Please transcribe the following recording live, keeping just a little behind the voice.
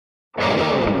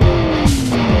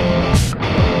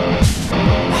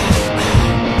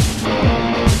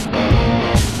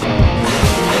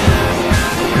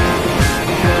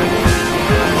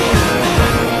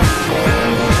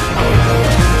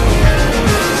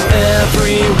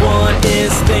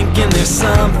thinking there's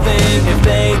something. If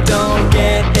they don't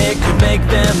get it, could make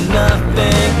them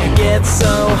nothing. It gets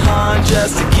so hard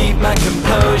just to keep my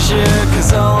composure,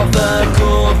 cause all the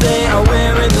cool they are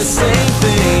wearing the same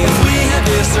thing. If we have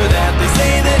this or that, they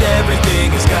say that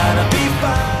everything is gonna be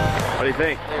fine. What do you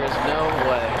think? There is no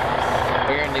way.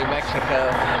 We're in New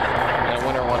Mexico in a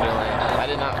winter wonderland. I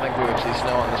did not think we would see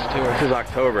snow on this tour. This is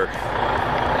October.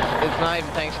 It's not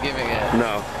even Thanksgiving yet.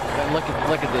 No. Then look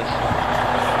at this.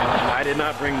 I did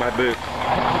not bring my boots.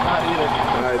 Not either.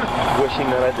 I'm wishing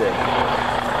that I did.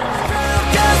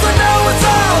 Cause I know it's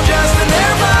all just in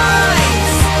their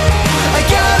minds. I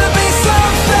gotta be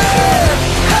something.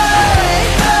 Hey,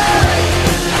 hey.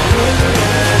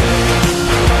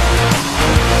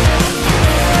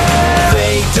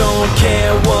 They don't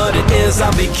care what it is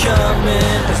I'm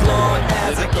becoming, as long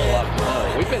as I get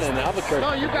one. We've been in Albuquerque.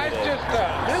 No, you guys just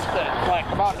missed it like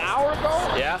about an hour ago.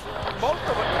 Yeah? Most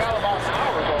of it fell about an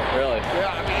hour ago. Really?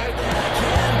 Yeah, I mean,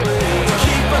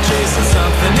 Keep on chasing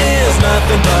something is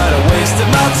nothing but a waste of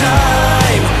my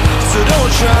time. So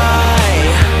don't try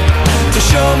to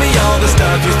show me all the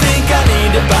stuff you think I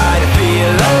need to buy to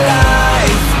feel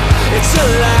alive. It's a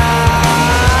lie.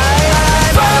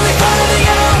 Finally finding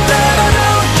out that I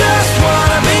don't just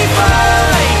wanna be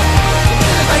fine.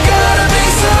 I gotta be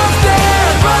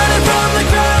something, running from the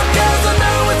ground, cause I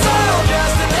know it's all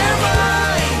just in their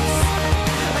minds.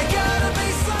 I gotta be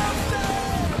something.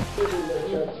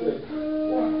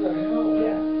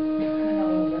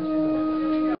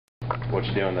 What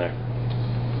you doing there?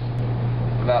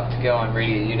 About to go on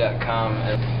RadioU.com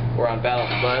and we're on Battle of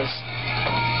the Buzz.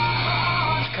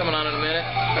 It's coming on in a minute.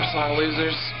 Our song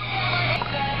Losers.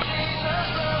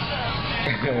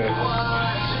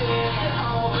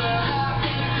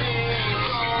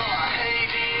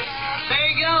 There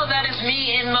you go, that is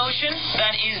Me in Motion.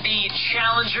 That is the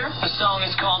Challenger. The song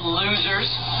is called Losers.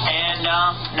 And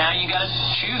now you gotta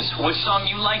choose which song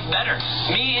you like better.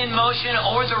 Me in Motion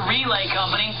or the Relay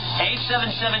Company.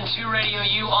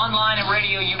 8772-RADIO-U, online at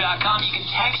RadioU.com. You can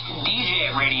text DJ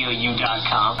at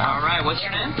RadioU.com. Alright, what's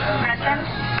your name? Gretchen.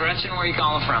 Gretchen, where are you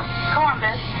calling from?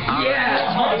 Columbus.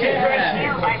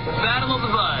 Battle of the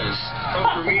Buzz.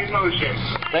 for Me in Motion.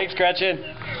 Thanks, Gretchen.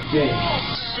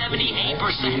 78%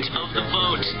 of the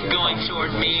vote going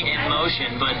toward Me in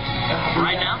Motion, but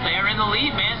right now they are in the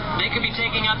lead, man. They could be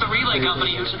taking out the Relay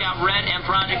Company, who took out Red and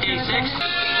Project 86.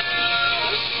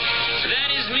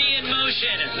 That is Me in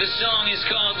Motion. The song is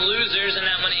called Losers, and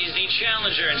that one is the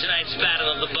Challenger in tonight's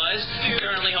Battle of the Buzz.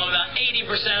 Currently hold about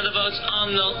 80% of the votes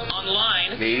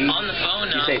online, 80? on the phone.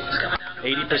 You say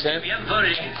 80%? If you haven't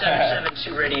voted,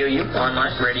 8772-RADIO-U,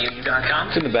 online, RadioU.com.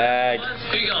 It's in the bag.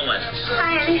 Who you going with?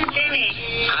 Hi, this is Jamie.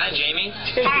 Hi, Jamie.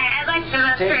 Hi, I'd like to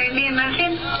vote for Me in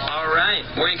Motion. All right.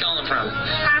 Where are you calling from?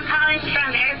 I'm calling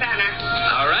from Arizona.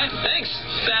 All right. Thanks.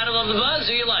 Battle of the Buzz.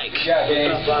 Who you like?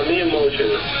 Me in Motion.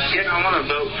 Yeah, I want to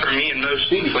vote for Me in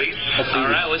Motion, please.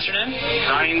 All right. What's your name?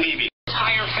 Ryan Beebe.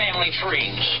 Entire family tree,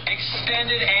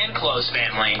 extended and close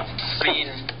family. I mean,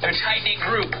 they're a tight-knit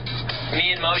group.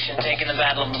 Me in Motion taking the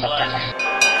Battle of the Buzz.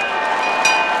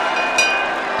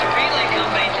 The Relay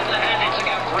Company took the head. They took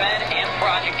out Red and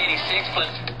Project 86, but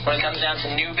when it comes down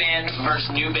to new band versus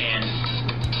new band,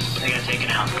 they got taken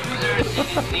out.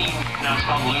 No, it's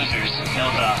called Losers.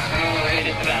 It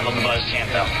is the Battle of the Buzz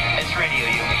champ, though. It's Radio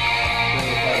U.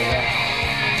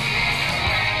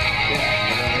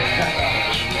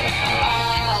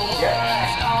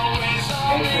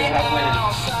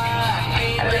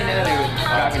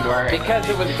 Because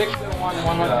it was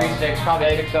 601-1136,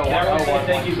 probably 601.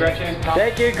 Thank you, Gretchen.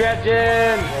 Thank you,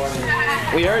 Gretchen.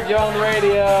 We heard you on the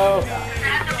radio.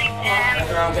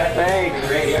 Thanks.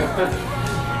 Radio.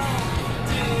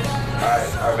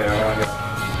 Alright, man.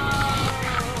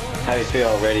 How do you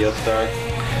feel, radio star?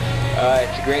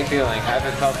 It's a great feeling. I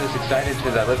haven't felt this excited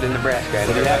since I lived in Nebraska.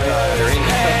 What do you have? Hey,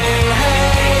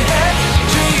 hey.